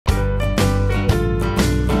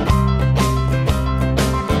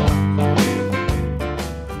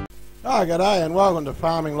G'day and welcome to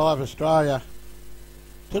Farming Life Australia.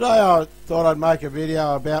 Today I thought I'd make a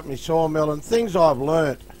video about my sawmill and things I've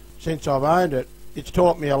learnt since I've owned it. It's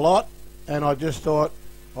taught me a lot, and I just thought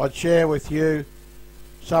I'd share with you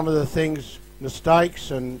some of the things,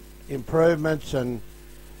 mistakes and improvements, and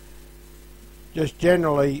just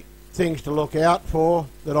generally things to look out for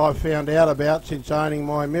that I've found out about since owning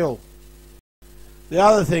my mill. The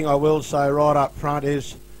other thing I will say right up front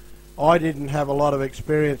is I didn't have a lot of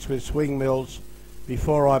experience with swing mills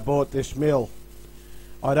before I bought this mill.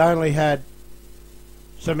 I'd only had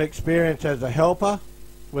some experience as a helper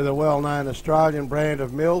with a well-known Australian brand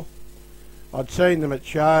of mill. I'd seen them at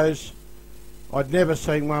shows. I'd never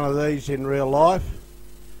seen one of these in real life,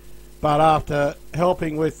 but after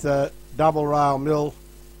helping with the double rail mill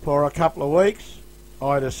for a couple of weeks,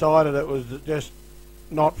 I decided it was just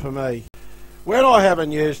not for me. When I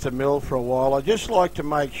haven't used a mill for a while, I just like to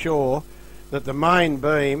make sure that the main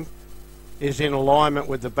beam is in alignment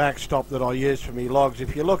with the backstop that I use for my logs.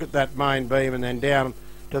 If you look at that main beam and then down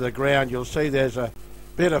to the ground, you'll see there's a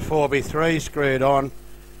bit of 4x3 screwed on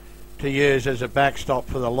to use as a backstop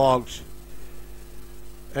for the logs.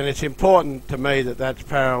 And it's important to me that that's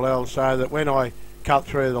parallel, so that when I cut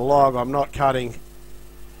through the log, I'm not cutting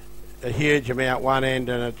a huge amount one end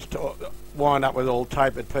and it's wind up with all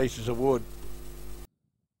tapered pieces of wood.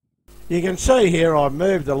 You can see here I've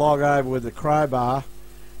moved the log over with the crowbar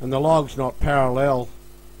and the log's not parallel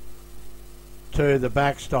to the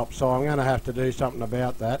backstop, so I'm going to have to do something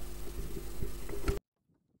about that.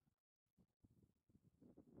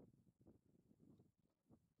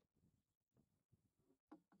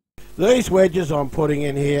 These wedges I'm putting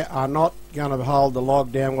in here are not going to hold the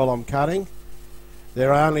log down while I'm cutting.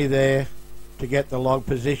 They're only there to get the log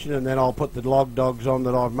position, and then I'll put the log dogs on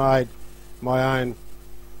that I've made my own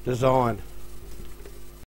design.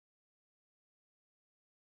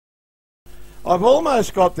 I've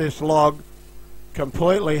almost got this log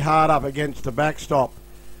completely hard up against the backstop,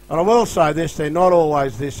 and I will say this, they're not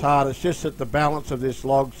always this hard, it's just that the balance of this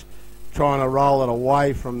log's trying to roll it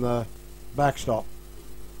away from the backstop.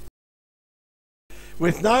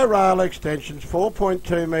 With no rail extensions,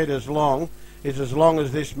 4.2 metres long is as long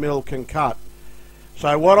as this mill can cut.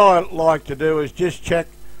 So what I like to do is just check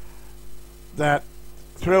that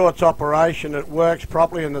through its operation it works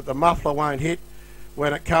properly and that the muffler won't hit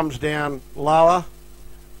when it comes down lower,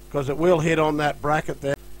 because it will hit on that bracket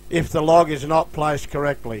there if the log is not placed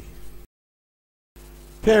correctly.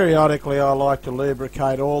 Periodically I like to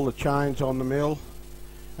lubricate all the chains on the mill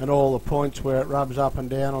and all the points where it rubs up and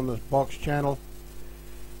down on the box channel.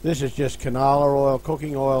 This is just canola oil,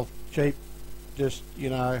 cooking oil, cheap, just,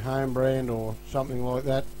 you know, home brand or something like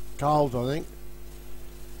that, Coles I think.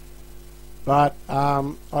 But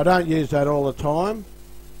I don't use that all the time.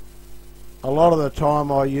 A lot of the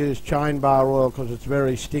time I use chain bar oil because it's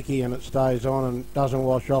very sticky and it stays on and doesn't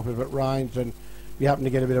wash off if it rains and you happen to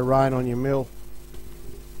get a bit of rain on your mill.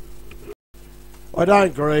 I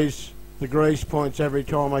don't grease the grease points every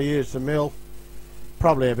time I use the mill,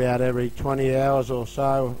 probably about every 20 hours or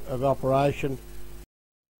so of operation.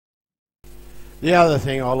 The other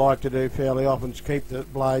thing I like to do fairly often is keep the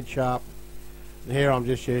blade sharp. And here I'm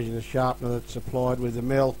just using the sharpener that's supplied with the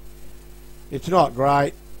mill. It's not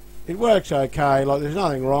great. It works okay, like there's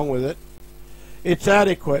nothing wrong with it. It's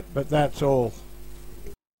adequate, but that's all.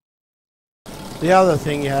 The other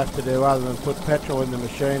thing you have to do, other than put petrol in the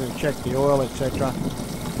machine and check the oil, etc.,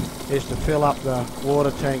 is to fill up the water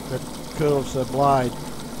tank that cools the blade.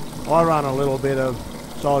 I run a little bit of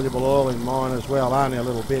soluble oil in mine as well, only a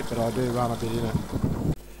little bit, but I do run a bit in it.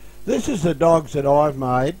 This is the dogs that I've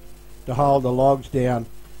made to hold the logs down,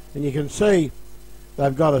 and you can see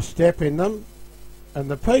they've got a step in them, and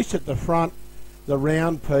the piece at the front, the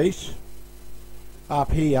round piece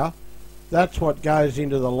up here, that's what goes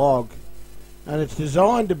into the log, and it's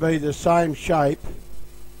designed to be the same shape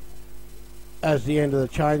as the end of the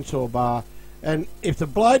chainsaw bar. And if the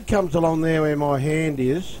blade comes along there where my hand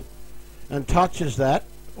is and touches that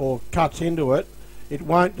or cuts into it, it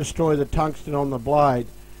won't destroy the tungsten on the blade.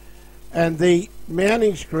 And the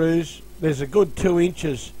mounting screws, there's a good 2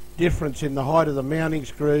 inches difference in the height of the mounting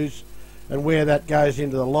screws and where that goes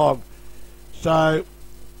into the log. So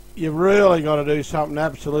you've really got to do something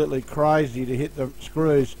absolutely crazy to hit the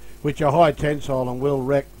screws, which are high tensile and will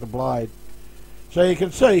wreck the blade. So you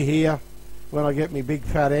can see here, when I get my big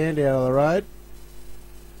fat hand out of the road,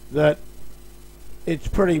 that it's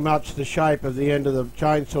pretty much the shape of the end of the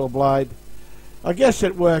chainsaw blade. I guess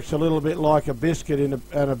it works a little bit like a biscuit and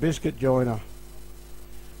a biscuit joiner,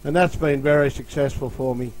 and that's been very successful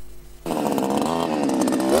for me.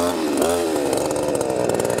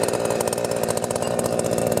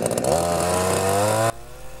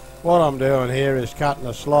 what I'm doing here is cutting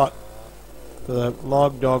a slot for the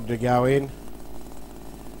log dog to go in.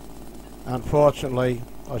 Unfortunately,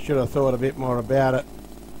 I should have thought a bit more about it.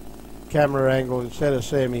 Camera angle, instead of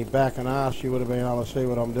seeing me back and ass, you would have been able to see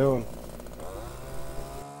what I'm doing.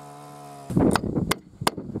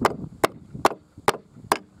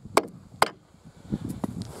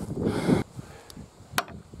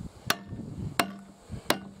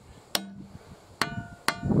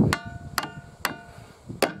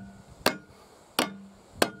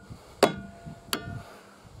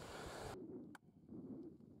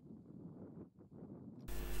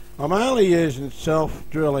 I'm only using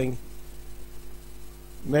self-drilling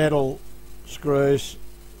metal screws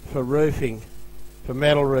for roofing, for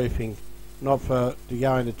metal roofing, not to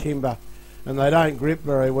go into timber, and they don't grip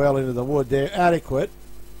very well into the wood. They're adequate,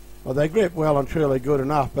 or they grip well and truly good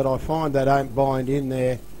enough, but I find they don't bind in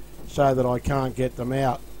there so that I can't get them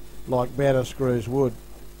out like better screws would,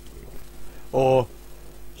 or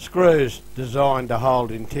screws designed to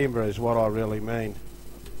hold in timber is what I really mean.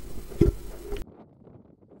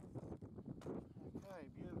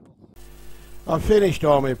 I've finished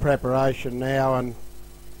all my preparation now and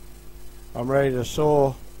I'm ready to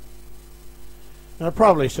saw. And it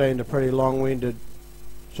probably seemed a pretty long-winded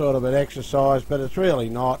sort of an exercise, but it's really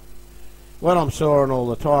not. When I'm sawing all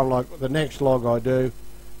the time, like the next log I do,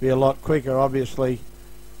 be a lot quicker. Obviously,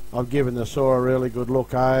 I've given the saw a really good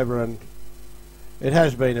look over, and it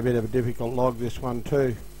has been a bit of a difficult log, this one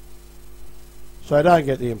too. So don't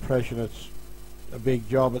get the impression it's a big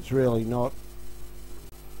job, it's really not.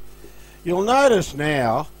 You'll notice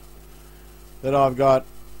now that I've got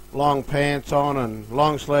long pants on and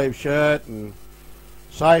long sleeve shirt and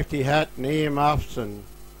safety hat and ear muffs and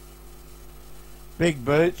big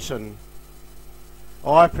boots and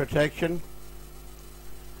eye protection.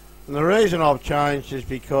 And the reason I've changed is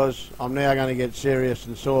because I'm now going to get serious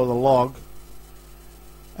and saw the log,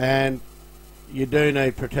 and you do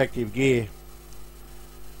need protective gear.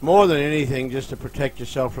 More than anything, just to protect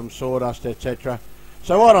yourself from sawdust, etc.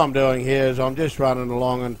 So what I'm doing here is I'm just running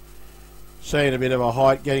along and seeing a bit of a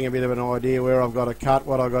height, getting a bit of an idea where I've got to cut,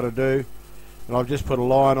 what I've got to do. And I've just put a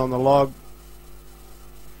line on the log.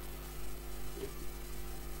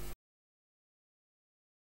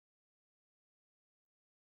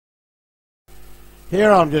 Here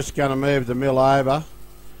I'm just going to move the mill over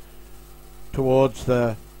towards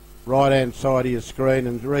the right hand side of your screen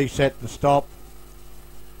and reset the stop.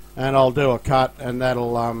 And I'll do a cut, and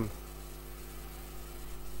that'll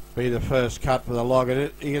be the first cut for the log.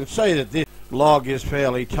 And you can see that this log is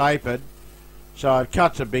fairly tapered, so it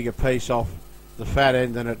cuts a bigger piece off the fat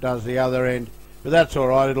end than it does the other end, but that's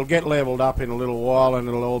alright, it'll get levelled up in a little while and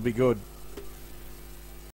it'll all be good.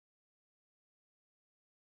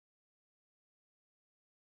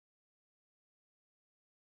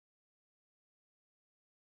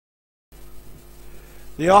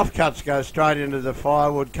 The offcuts go straight into the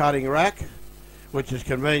firewood cutting rack, which is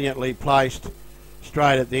conveniently placed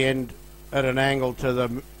straight at the end at an angle to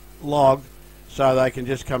the log, so they can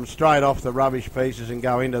just come straight off the rubbish pieces and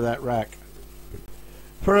go into that rack.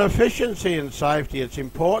 For efficiency and safety, it's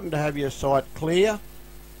important to have your site clear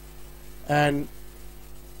and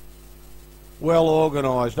well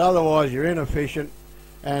organised, otherwise you're inefficient,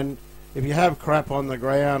 and if you have crap on the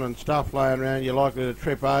ground and stuff laying around, you're likely to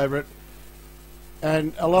trip over it.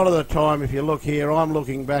 And a lot of the time, if you look here, I'm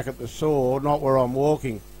looking back at the saw, not where I'm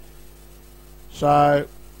walking. So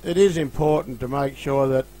it is important to make sure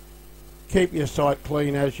that keep your site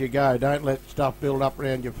clean as you go. Don't let stuff build up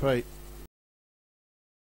around your feet.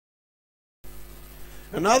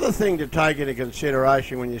 Another thing to take into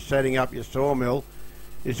consideration when you're setting up your sawmill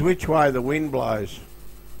is which way the wind blows.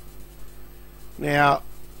 Now,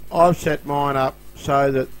 I've set mine up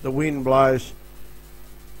so that the wind blows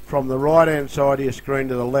from the right hand side of your screen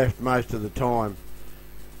to the left most of the time.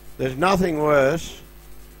 There's nothing worse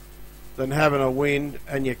than having a wind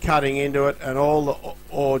and you're cutting into it and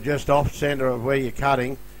or just off centre of where you're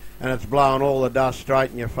cutting, and it's blowing all the dust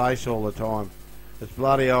straight in your face all the time. It's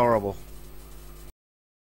bloody horrible.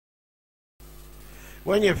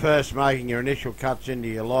 When you're first making your initial cuts into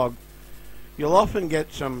your log, you'll often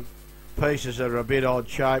get some pieces that are a bit odd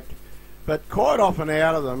shaped, but quite often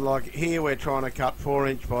out of them, like here we're trying to cut 4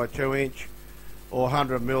 inch by 2 inch or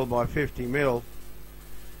 100 mil by 50 mil,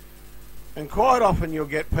 and quite often you'll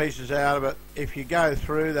get pieces out of it. If you go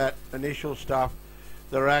through that initial stuff,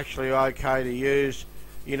 they're actually okay to use,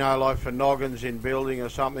 you know, like for noggins in building or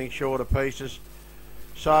something, shorter pieces.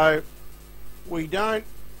 So we don't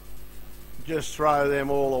just throw them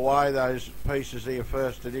all away, those pieces of your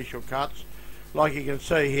first initial cuts. Like you can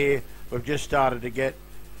see here, we've just started to get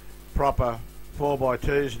proper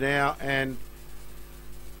 4x2s now, and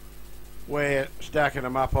we're stacking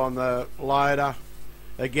them up on the loader.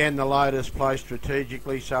 Again, the loader's placed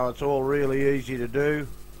strategically, so it's all really easy to do.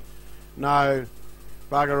 No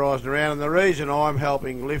buggerising around, and the reason I'm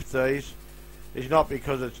helping lift these is not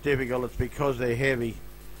because it's difficult, it's because they're heavy.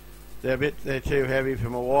 They're too heavy for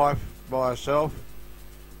my wife by herself,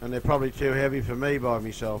 and they're probably too heavy for me by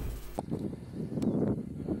myself.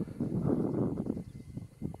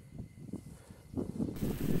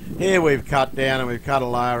 Here we've cut down and we've cut two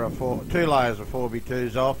layers of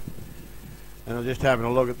 4x2s off, and I'm just having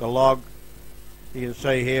a look at the log. You can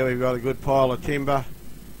see here we've got a good pile of timber.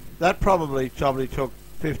 That probably took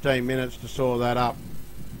 15 minutes to saw that up.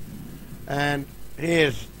 And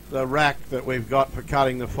here's the rack that we've got for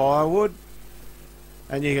cutting the firewood,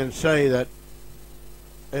 and you can see that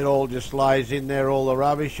it all just lays in there, all the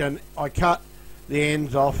rubbish, and I cut the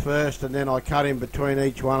ends off first and then I cut in between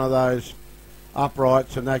each one of those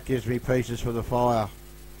uprights, and that gives me pieces for the fire.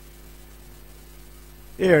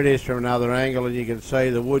 Here it is from another angle, and you can see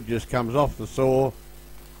the wood just comes off the saw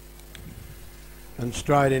and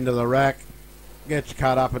straight into the rack, gets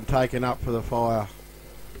cut up and taken up for the fire.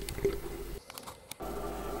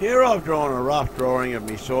 Here I've drawn a rough drawing of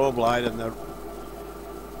my saw blade and the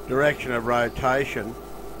direction of rotation,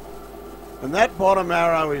 and that bottom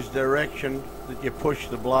arrow is direction that you push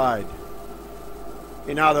the blade.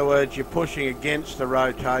 In other words, you're pushing against the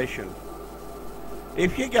rotation.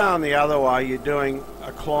 If you're going the other way, you're doing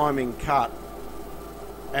a climbing cut,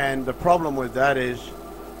 and the problem with that is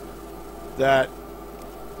that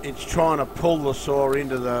it's trying to pull the saw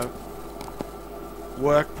into the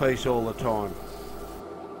workpiece all the time.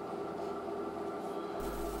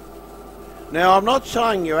 Now, I'm not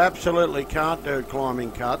saying you absolutely can't do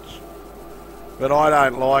climbing cuts, but I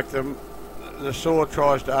don't like them. The saw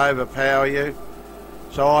tries to overpower you,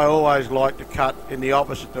 so I always like to cut in the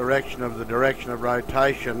opposite direction of the direction of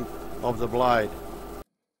rotation of the blade.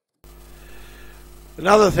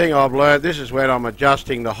 Another thing I've learned, this is when I'm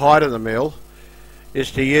adjusting the height of the mill,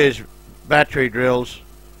 is to use battery drills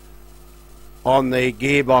on the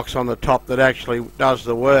gearbox on the top that actually does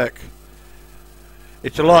the work.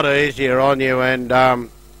 It's a lot easier on you, and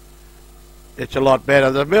it's a lot better.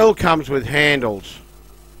 The mill comes with handles.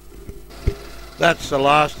 That's the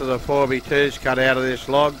last of the 4x2s cut out of this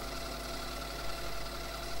log,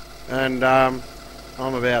 and I'm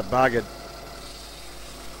about buggered.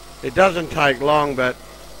 It doesn't take long, but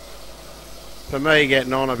for me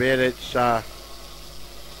getting on a bit, it's a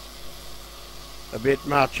bit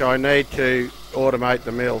much. I need to automate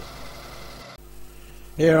the mill.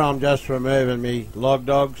 Here I'm just removing me log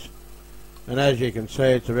dogs, and as you can see,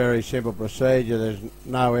 it's a very simple procedure. There's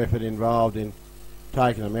no effort involved in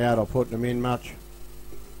taking them out or putting them in much.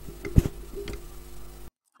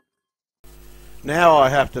 Now I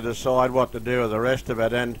have to decide what to do with the rest of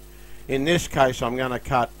it, and in this case I'm going to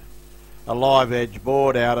cut a live edge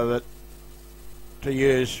board out of it to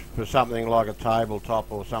use for something like a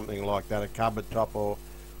tabletop or something like that, a cupboard top or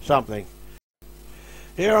something.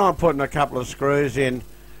 Here I'm putting a couple of screws in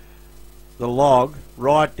the log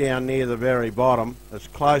right down near the very bottom, as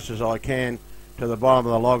close as I can to the bottom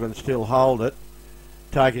of the log and still hold it,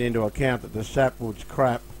 taking into account that the sapwood's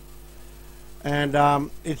crap.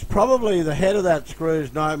 And it's probably, the head of that screw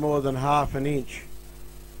is no more than ½ an inch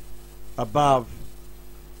above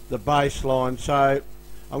the baseline, so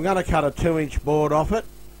I'm going to cut a 2-inch board off it,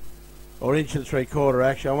 or 1 3/4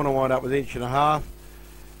 actually. I want to wind up with 1.5 inches,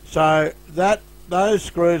 so those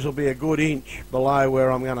screws will be a good inch below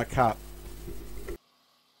where I'm going to cut.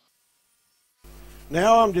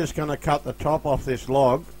 Now I'm just going to cut the top off this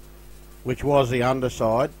log, which was the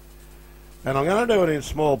underside, and I'm going to do it in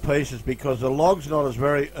small pieces because the log's not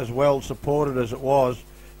as well supported as it was,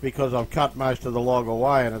 because I've cut most of the log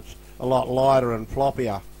away and it's a lot lighter and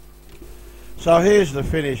floppier. So here's the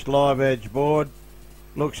finished live edge board.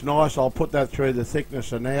 Looks nice. I'll put that through the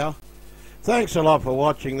thicknesser now. Thanks a lot for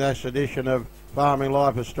watching this edition of Farming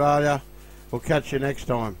Life Australia. We'll catch you next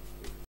time.